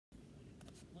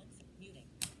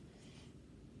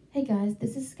Hey guys,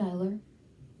 this is Skylar.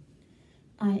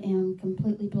 I am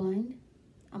completely blind,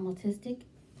 I'm autistic,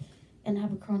 and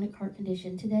have a chronic heart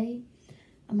condition. Today,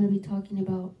 I'm going to be talking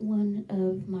about one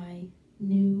of my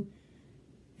new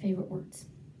favorite words.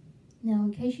 Now,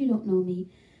 in case you don't know me,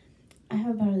 I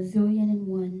have about a zillion and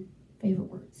one favorite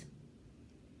words.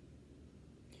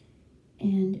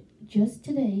 And just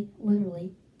today,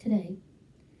 literally today,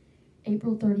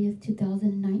 April 30th,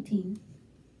 2019,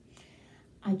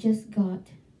 I just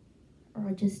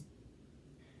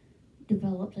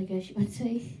developed, I guess you would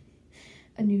say,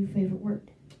 a new favorite word.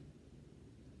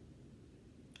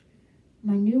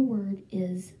 My new word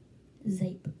is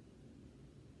Zeep.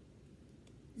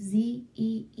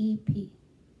 Z-E-E-P.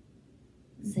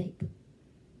 Zeep.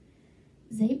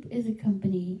 Zeep is a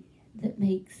company that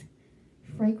makes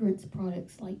fragrance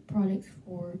products, like products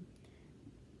for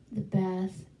the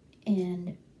bath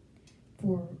and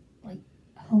for like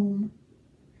home.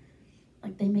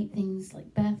 Like they make things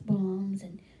like bath bombs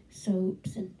and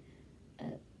soaps and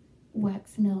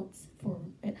wax melts for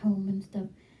at home and stuff.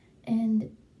 And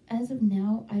as of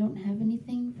now, I don't have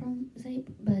anything from Zeep,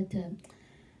 but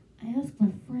I asked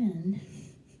my friend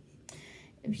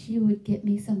if she would get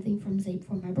me something from Zeep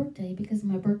for my birthday, because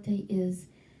my birthday is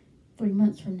 3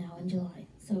 months from now in July.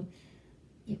 So,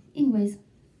 yeah. Anyways,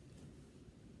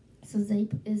 so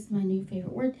Zeep is my new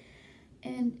favorite word.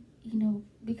 And,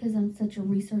 because I'm such a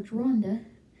research Rhonda,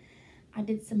 I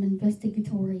did some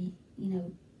investigatory,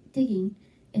 digging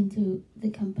into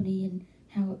the company and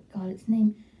how it got its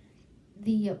name.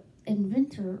 The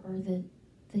inventor, or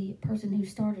the person who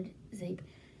started Zeep,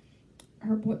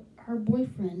 her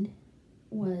boyfriend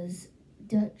was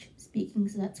Dutch speaking,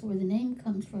 so that's where the name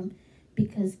comes from,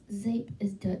 because Zeep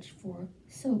is Dutch for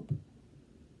soap.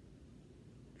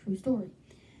 True story.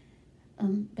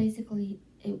 Basically,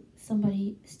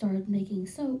 somebody started making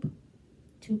soap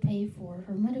to pay for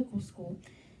her medical school,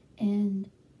 and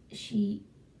she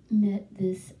met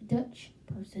this Dutch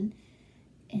person,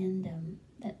 and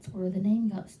that's where the name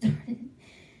got started,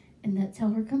 and that's how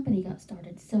her company got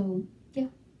started. So, yeah.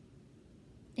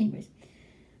 Anyways,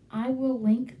 I will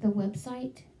link the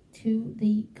website to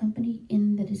the company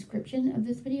in the description of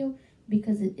this video,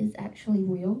 because it is actually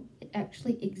real. It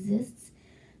actually exists.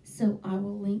 So I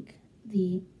will link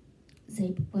the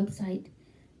Zeep website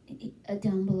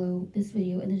down below this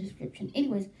video in the description.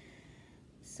 Anyways,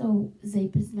 so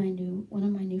Zeep is one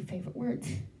of my new favorite words.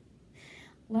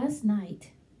 Last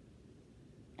night,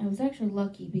 I was actually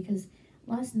lucky, because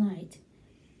last night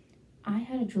I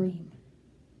had a dream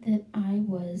that I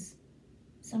was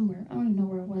somewhere. I don't even know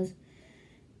where I was.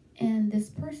 And this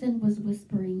person was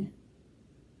whispering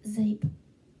Zeep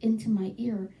into my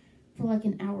ear for like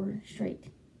an hour straight.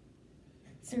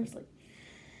 Seriously.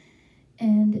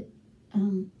 And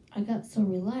I got so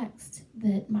relaxed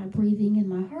that my breathing and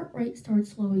my heart rate started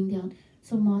slowing down.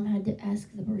 So Mom had to ask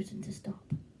the person to stop.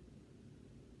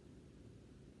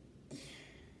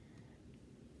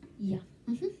 Yeah.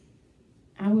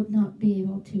 I would not be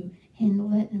able to handle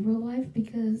that in real life,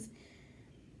 because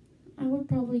I would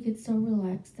probably get so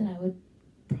relaxed that I would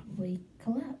probably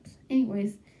collapse.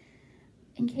 Anyways,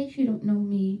 in case you don't know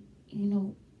me,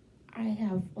 I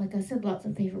have, like I said, lots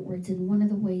of favorite words, and one of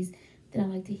the ways that I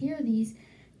like to hear these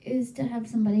is to have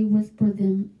somebody whisper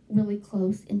them really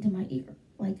close into my ear,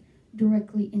 like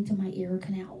directly into my ear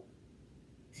canal.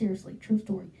 Seriously, true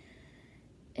story.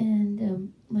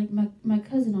 And like my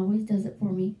cousin always does it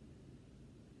for me.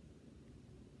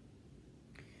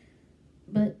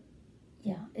 But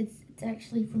yeah, it's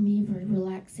actually for me a very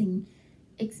relaxing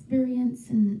experience,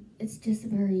 and it's just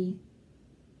very,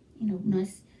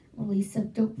 nice release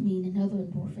of dopamine and other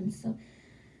endorphins. So,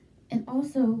 and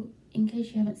also, in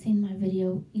case you haven't seen my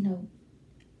video,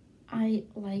 I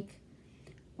like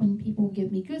when people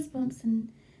give me goosebumps, and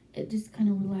it just kind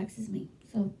of relaxes me.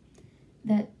 So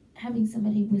that having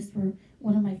somebody whisper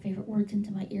one of my favorite words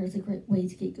into my ear is a great way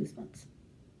to get goosebumps.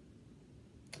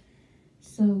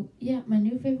 So yeah, my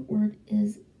new favorite word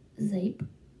is Zeep,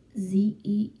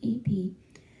 Z-E-E-P,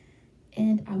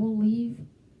 and I will leave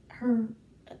her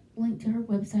link to her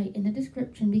website in the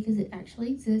description, because it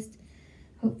actually exists.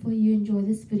 Hopefully you enjoy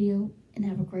this video and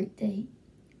have a great day.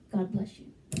 God bless you.